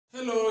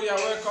Hello, yeah,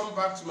 welcome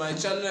back to my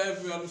channel,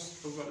 everyone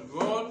over the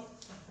world.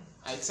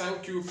 I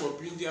thank you for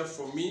being there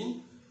for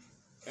me.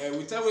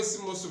 Without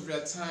wasting most of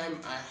your time,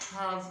 I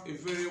have a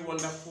very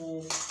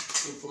wonderful,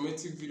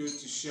 informative video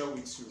to share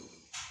with you.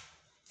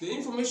 The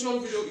information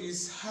video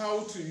is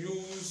how to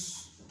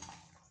use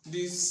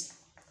this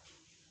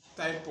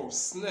type of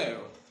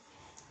snail.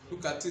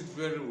 Look at it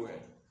very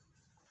well.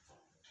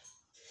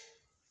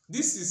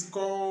 This is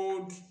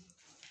called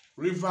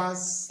river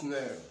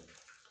snail.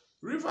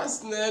 River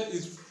snail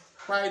is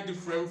quite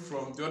different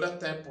from the other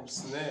type of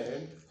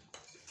snail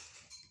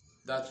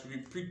that we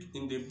pick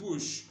in the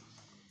bush.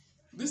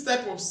 This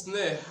type of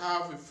snail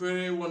have a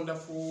very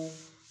wonderful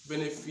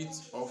benefit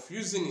of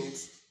using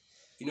it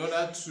in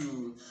order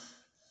to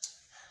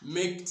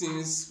make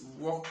things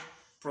work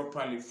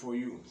properly for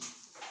you.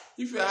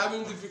 If you are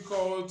having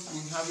difficulty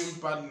in having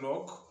bad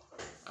luck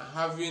and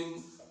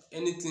having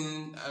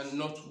anything and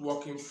not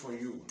working for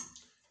you,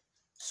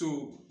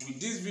 so with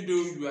this video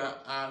you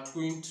are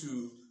going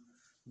to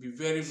be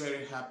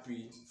very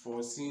happy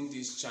for seeing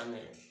this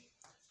channel.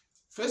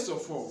 First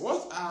of all,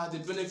 what are the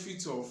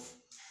benefits of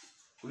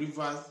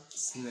river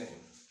snail?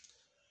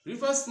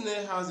 River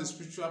snail has a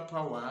spiritual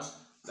power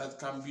that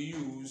can be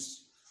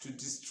used to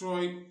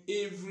destroy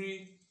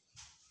every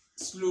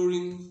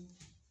slowing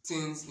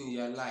things in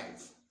your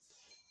life.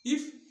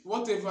 If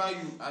whatever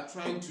you are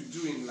trying to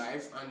do in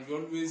life and you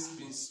always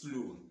been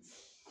slow,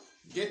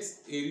 get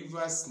a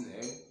river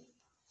snail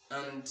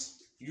and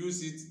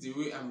use it the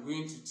way I'm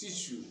going to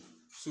teach you,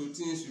 so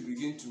things will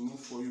begin to move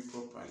for you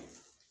properly.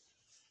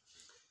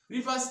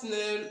 River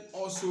snail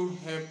also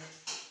help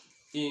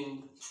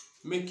in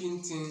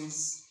making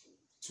things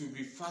to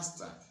be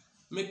faster,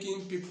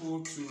 making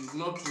people to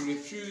not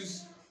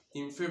refuse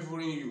in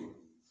favoring you.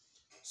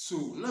 So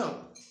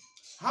now,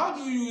 how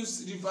do you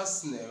use river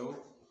snail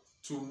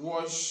to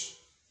wash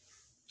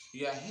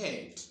your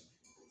head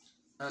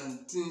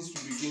and things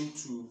will begin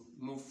to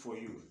move for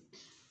you?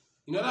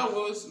 In other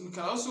words, we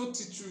can also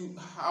teach you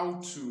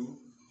how to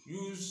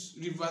use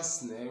river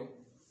snail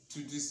to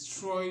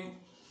destroy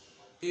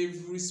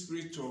every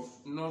spirit of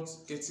not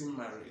getting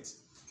married.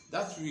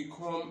 That will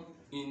come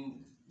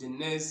in the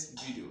next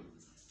video.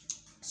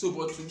 So,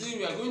 but today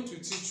we are going to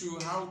teach you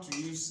how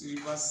to use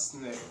river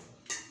snail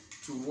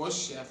to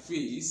wash your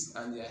face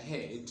and your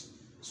head,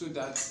 so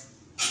that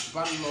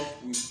bad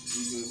luck will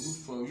be removed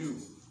from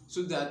you,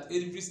 so that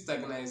every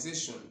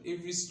stagnation,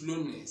 every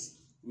slowness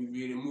will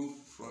be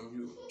removed from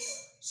you.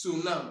 So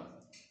now,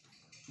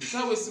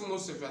 without wasting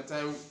most of your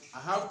time, I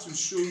have to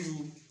show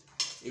you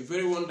a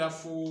very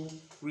wonderful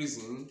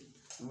reason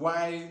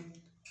why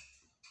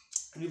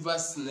river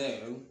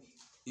snail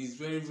is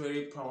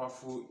very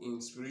powerful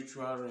in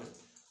spiritual realm.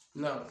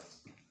 Now,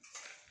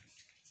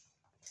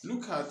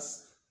 look at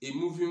a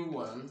moving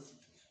one.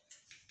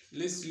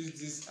 Let's use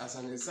this as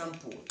an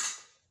example.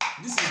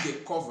 This is the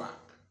cover.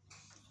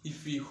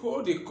 If we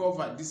hold the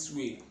cover this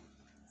way,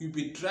 you'll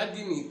be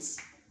dragging it.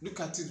 Look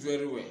at it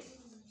very well.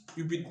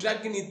 You'll be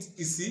dragging it,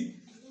 you see.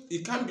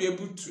 It can't be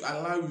able to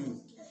allow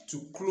you to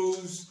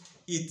close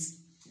it.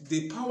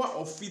 The power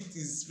of it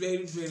is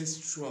very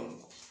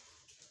strong.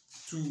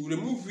 To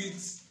remove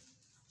it,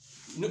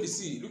 you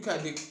see, look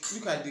at the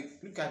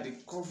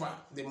cover,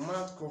 the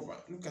mouth cover.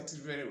 Look at it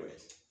very well.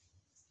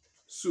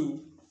 So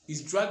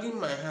it's dragging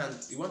my hand.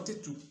 It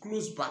wanted to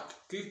close back,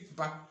 click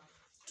back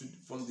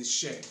from the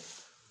shell.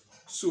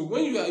 So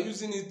when you are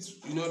using it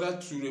in order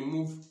to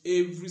remove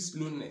every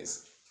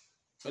slowness,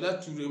 in order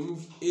to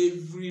remove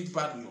every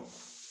bad luck,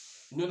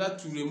 in order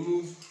to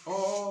remove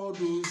all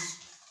those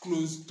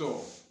closed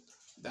doors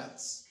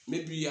that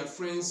maybe your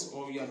friends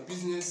or your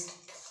business,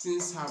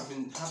 things have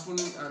been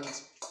happening and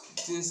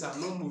things are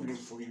not moving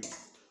for you.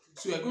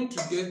 So you are going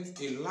to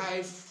get a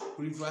live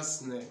river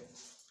snail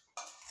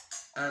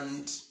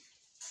and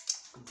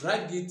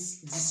drag it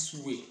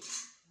this way.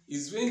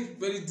 It's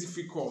very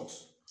difficult.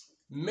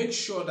 Make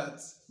sure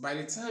that by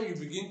the time you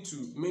begin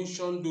to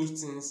mention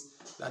those things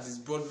that is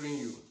bothering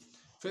you,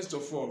 first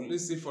of all,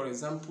 let's say for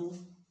example,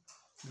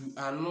 you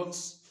are not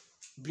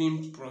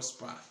being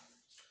prosper,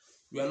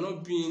 you are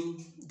not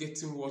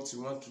getting what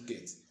you want to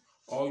get,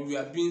 or you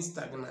are being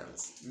stagnant,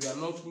 you are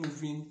not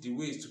moving the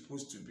way it's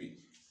supposed to be.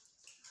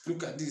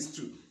 Look at this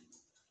too.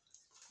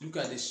 Look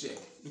at the shell.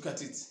 Look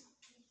at it.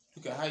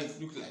 Look at how it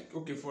looks like.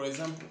 Okay, for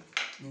example,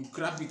 you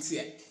grab it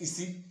here. You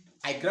see,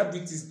 I grab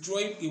it, it's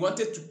drawing, it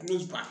wanted to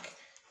close back.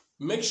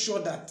 Make sure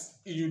that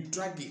you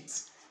drag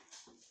it.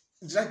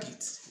 Drag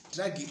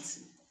it.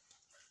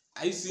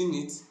 Are you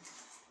seeing it?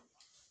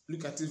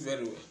 Look at it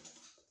very well.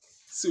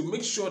 So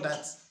make sure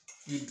that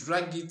you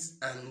drag it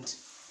and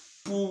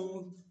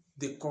pull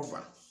the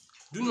cover.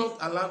 Do not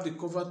allow the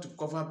cover to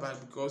cover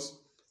back, because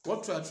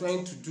what we are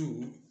trying to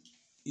do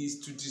is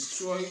to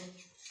destroy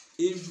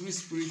every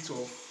spirit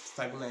of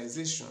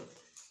stagnation,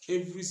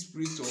 every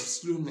spirit of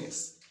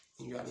slowness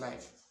in your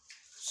life.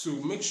 So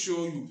make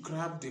sure you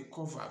grab the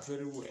cover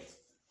very well.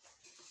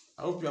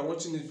 I hope you are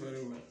watching it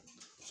very well.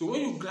 So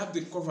when you grab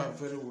the cover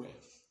very well,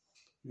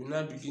 you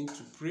now begin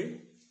to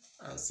pray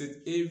and set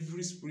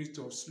every spirit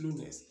of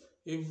slowness,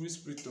 every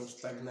spirit of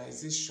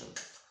stagnation,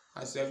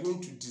 as you are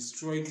going to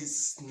destroy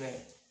this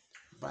snare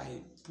by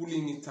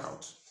pulling it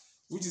out,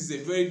 which is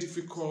a very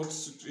difficult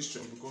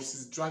situation because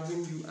it's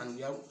dragging you and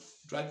you are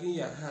dragging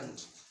your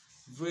hand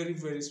very,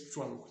 very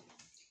strong.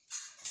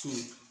 So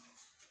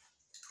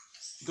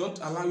don't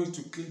allow it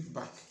to click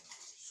back.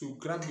 So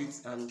grab it,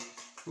 and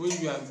when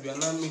you are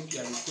now making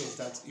a request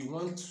that you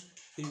want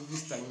every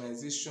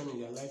stagnation in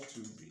your life to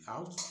be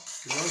out,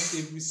 you want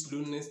every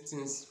slowness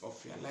things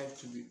of your life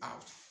to be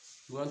out,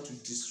 you want to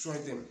destroy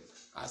them.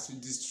 As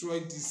you destroy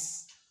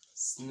this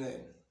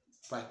snare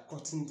by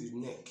cutting the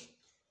neck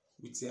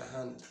with your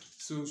hand,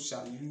 so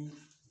shall you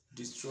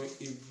destroy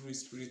every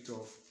spirit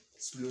of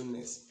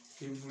slowness,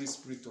 every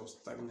spirit of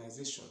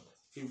stagnation,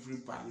 every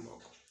bad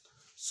luck.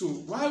 So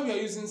while we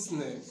are using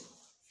snail,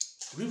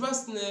 river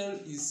snail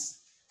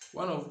is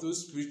one of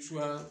those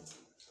spiritual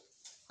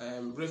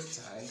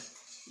reptile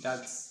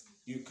that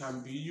you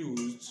can be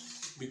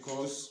used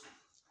because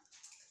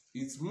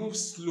it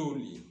moves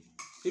slowly.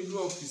 Every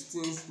of these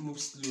things move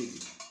slowly.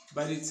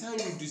 By the time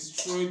you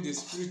destroy the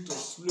spirit of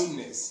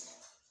slowness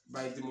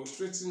by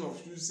demonstrating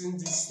of using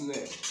this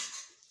snare,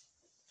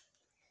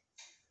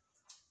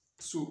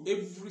 so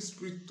every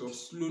spirit of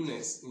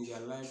slowness in your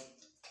life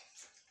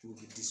will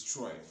be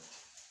destroyed.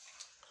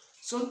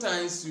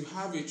 Sometimes you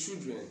have a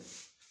children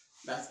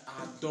that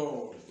are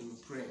dull in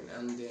praying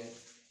and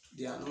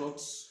they are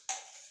not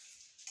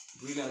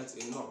brilliant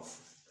enough.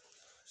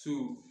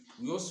 So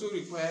we also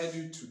require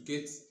you to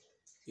get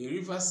a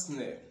river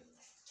snare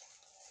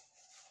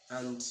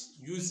and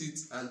use it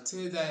and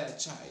tell that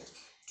child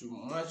to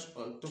march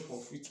on top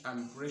of it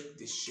and break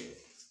the shell.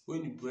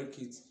 When you break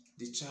it,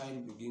 the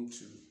child begin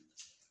to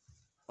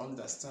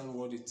understand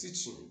what the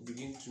teaching,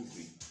 begin to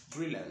be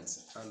brilliant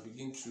and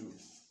begin to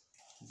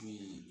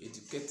be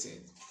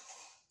educated.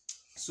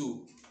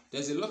 So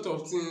there's a lot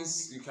of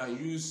things you can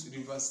use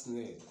river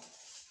snare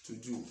to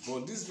do,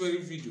 but this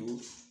very video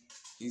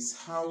is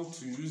how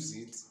to use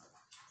it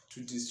to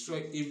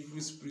destroy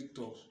every spirit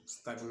of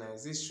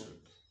stagnation,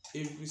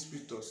 every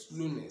spirit of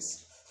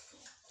slowness.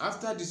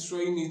 After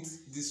destroying it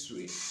this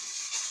way,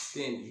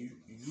 then you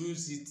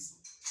use it,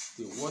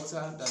 the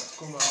water that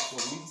come out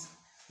from it,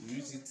 you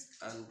use it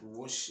and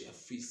wash your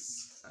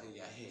face and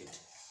your head.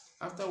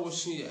 After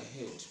washing your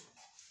head,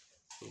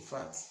 in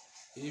fact,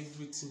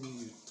 everything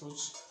you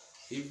touch,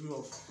 every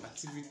of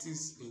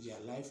activities in your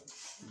life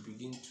will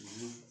begin to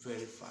move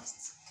very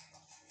fast.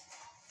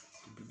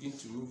 You begin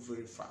to move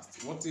very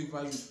fast.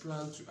 Whatever you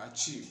plan to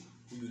achieve,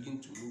 you begin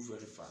to move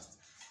very fast.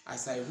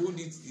 As I hold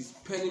it, it's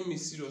paining me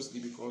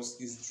seriously because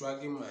it's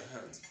dragging my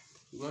hand.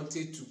 You want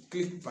it to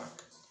click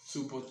back.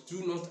 So, but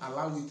do not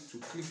allow it to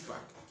click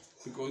back,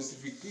 because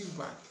if you click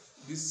back,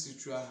 this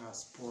ritual has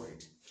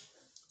spoiled.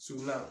 So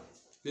now,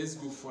 let's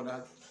go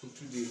further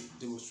into the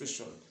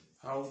demonstration,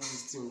 how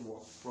this thing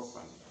works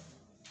properly.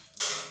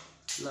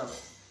 Now,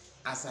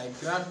 as I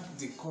grab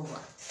the cover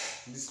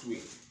this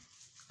way,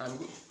 I'm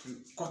going to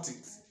cut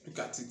it. Look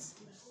at it.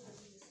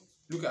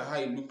 Look at how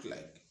it looks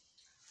like.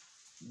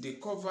 The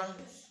cover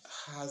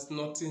has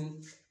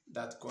nothing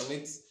that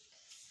connects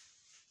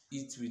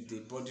it with the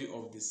body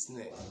of the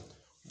snare,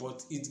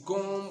 but it's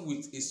gum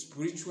with a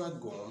spiritual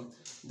gum.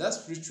 That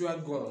spiritual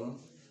gum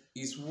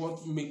is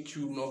what makes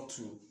you not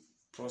to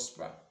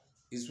prosper.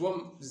 It's what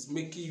is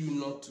making you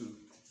not to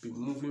be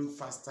moving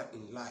faster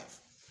in life.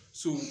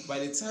 So by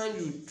the time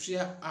you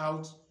clear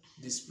out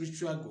the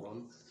spiritual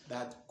gum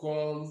that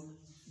gum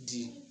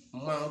the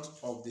mouth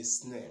of the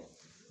snare,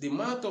 the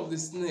mouth of the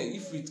snare,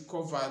 if it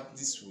covered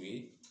this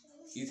way,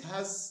 it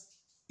has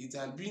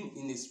been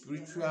in a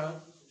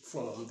spiritual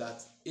form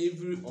that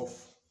every of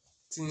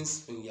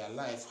things in your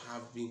life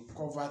have been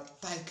covered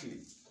tightly.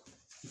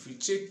 If you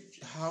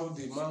check how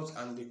the mouth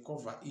and the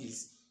cover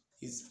is,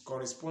 it's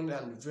corresponding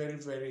and very,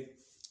 very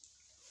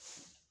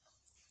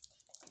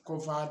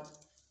covered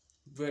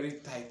very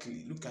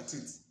tightly. Look at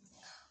it.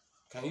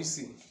 Can you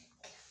see?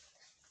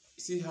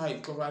 See how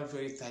it covered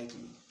very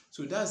tightly.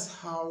 So that's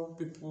how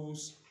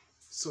people's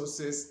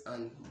sources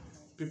and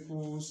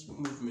people's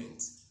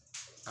movements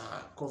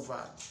are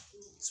covered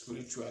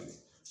spiritually.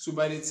 So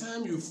by the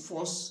time you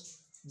force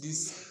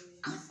this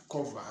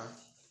cover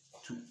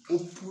to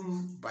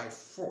open by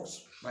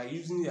force, by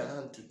using your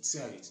hand to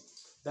tear it,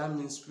 that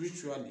means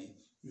spiritually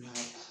you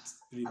have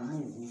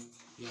removed,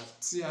 you have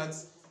teared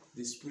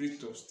the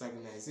spirit of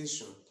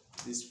stagnation,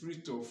 the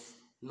spirit of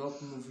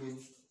not moving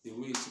the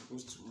way it's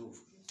supposed to move.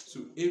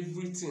 So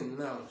everything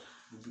now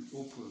will be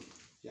open.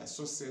 Your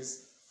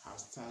sources have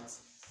started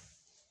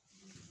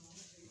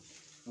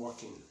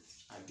working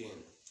again.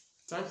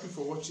 Thank you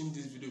for watching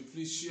this video.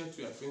 Please share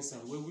to your friends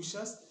and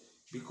well-wishers,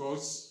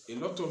 because a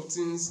lot of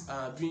things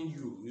are being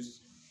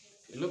used.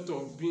 A lot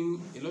of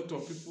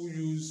people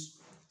use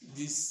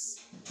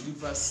this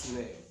river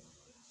snare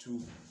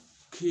to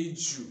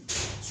cage you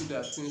so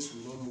that things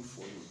will not move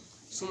for you.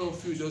 Some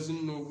of you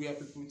doesn't know where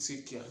people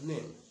take your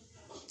name.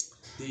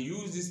 They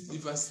use this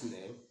river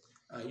snare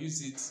and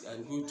use it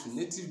and go to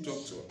native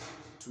doctor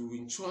to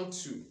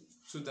enchant you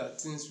so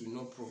that things will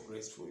not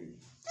progress for you.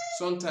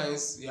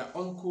 Sometimes your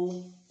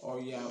uncle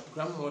or your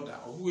grandmother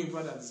or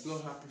whoever that is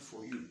not happy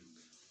for you,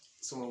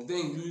 some of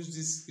them use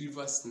this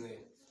river snail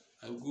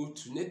and go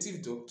to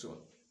native doctor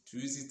to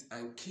use it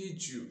and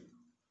cage you.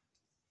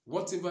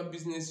 Whatever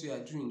business you are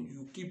doing,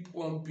 you keep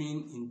on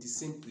being in the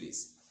same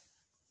place.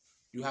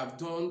 You have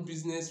done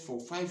business for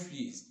 5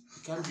 years,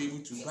 you can't be able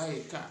to buy a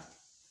car.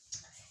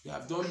 You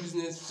have done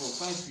business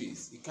for 5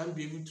 years, you can't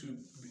be able to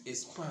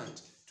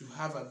expand, to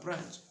have a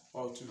branch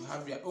or to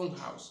have your own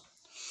house.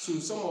 So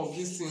some of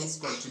these things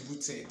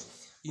contributed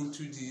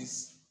into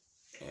this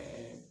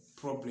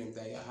problem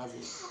that you're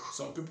having.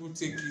 Some people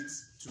take it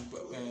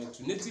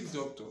to native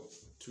doctor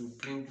to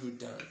bring you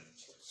down.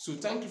 So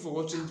thank you for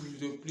watching the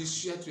video. Please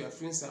share to your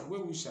friends and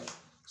well wishers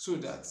so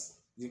that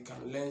they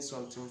can learn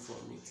something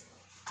from it.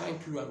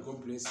 Thank you and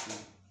God bless you.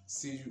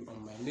 See you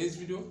on my next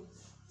video.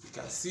 You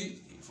can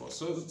see, for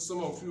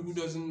some of you who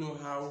doesn't know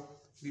how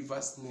river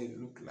snail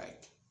look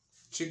like,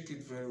 check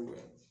it very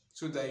well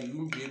so that you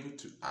won't be able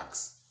to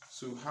ask,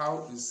 so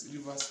how is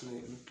river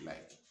snail look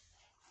like?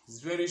 It's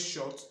very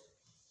short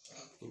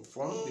in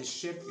form. The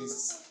shape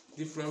is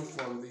different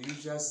from the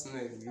usual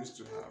snail we used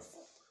to have.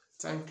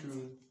 Thank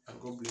you and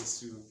God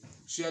bless you.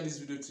 Share this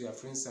video to your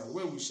friends and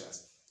well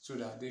wishers so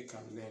that they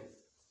can learn.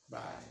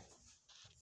 Bye.